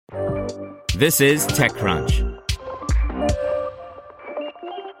This is TechCrunch.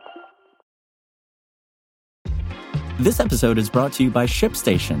 This episode is brought to you by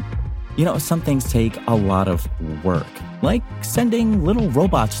ShipStation. You know, some things take a lot of work, like sending little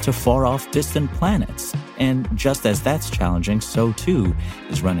robots to far-off distant planets. And just as that's challenging, so too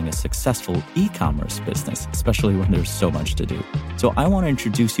is running a successful e-commerce business, especially when there's so much to do. So I want to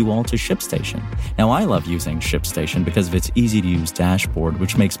introduce you all to ShipStation. Now, I love using ShipStation because of its easy-to-use dashboard,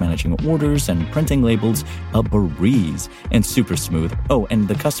 which makes managing orders and printing labels a breeze and super smooth. Oh, and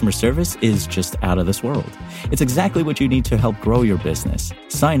the customer service is just out of this world. It's exactly what you need to help grow your business.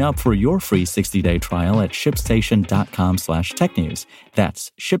 Sign up for your free 60-day trial at shipstation.com/technews.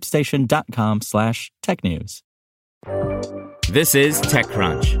 That's shipstation.com/technews. This is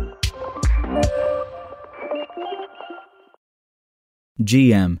TechCrunch.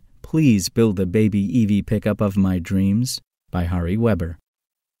 GM, please build the baby EV pickup of my dreams, by Harri Weber.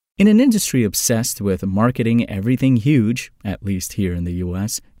 In an industry obsessed with marketing everything huge, at least here in the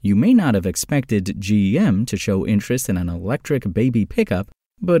US, you may not have expected GM to show interest in an electric baby pickup,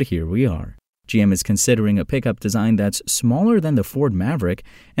 but here we are. GM is considering a pickup design that's smaller than the Ford Maverick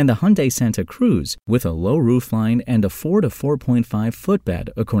and the Hyundai Santa Cruz, with a low roofline and a 4 to 4.5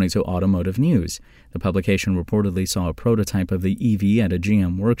 footbed, according to Automotive News. The publication reportedly saw a prototype of the EV at a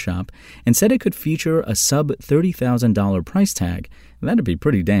GM workshop and said it could feature a sub-$30,000 price tag. That'd be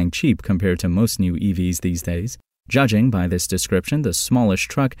pretty dang cheap compared to most new EVs these days. Judging by this description, the smallish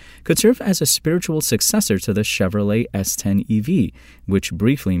truck could serve as a spiritual successor to the Chevrolet S10 EV, which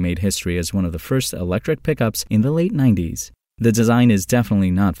briefly made history as one of the first electric pickups in the late 90s. The design is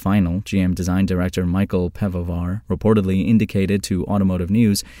definitely not final, GM design director Michael Pevovar reportedly indicated to Automotive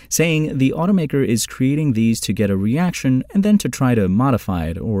News, saying the automaker is creating these to get a reaction and then to try to modify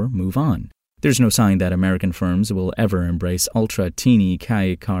it or move on. There's no sign that American firms will ever embrace ultra-teeny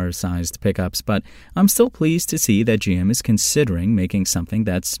car-sized pickups, but I'm still pleased to see that GM is considering making something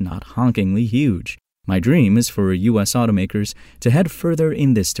that's not honkingly huge. My dream is for U.S. automakers to head further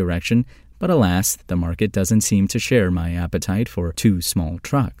in this direction, but alas, the market doesn't seem to share my appetite for too small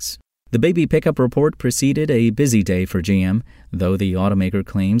trucks. The baby pickup report preceded a busy day for GM, though the automaker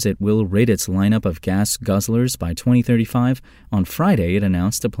claims it will rate its lineup of gas guzzlers by 2035. On Friday, it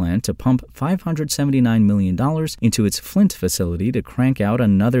announced a plan to pump $579 million into its Flint facility to crank out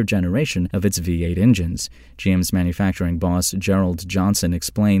another generation of its V8 engines. GM's manufacturing boss, Gerald Johnson,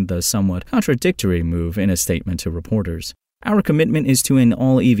 explained the somewhat contradictory move in a statement to reporters. Our commitment is to an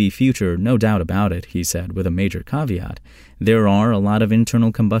all-EV future, no doubt about it, he said, with a major caveat. There are a lot of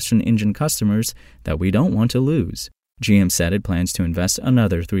internal combustion engine customers that we don't want to lose. GM said it plans to invest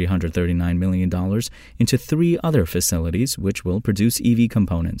another $339 million into 3 other facilities which will produce EV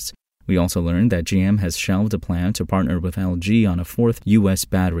components. We also learned that GM has shelved a plan to partner with LG on a 4th U.S.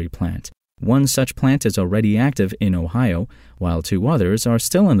 battery plant. One such plant is already active in Ohio, while 2 others are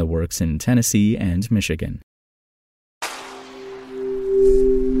still in the works in Tennessee and Michigan.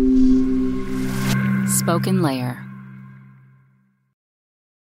 Spoken Layer.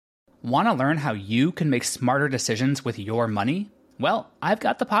 Want to learn how you can make smarter decisions with your money? Well, I've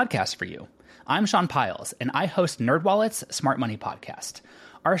got the podcast for you. I'm Sean Piles, and I host NerdWallet's Smart Money Podcast.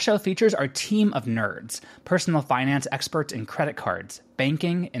 Our show features our team of nerds, personal finance experts in credit cards,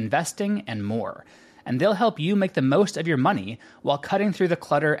 banking, investing, and more. And they'll help you make the most of your money while cutting through the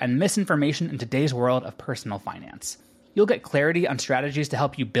clutter and misinformation in today's world of personal finance. You'll get clarity on strategies to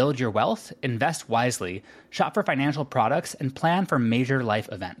help you build your wealth, invest wisely, shop for financial products, and plan for major life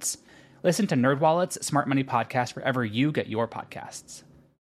events. Listen to NerdWallet's Smart Money Podcast wherever you get your podcasts.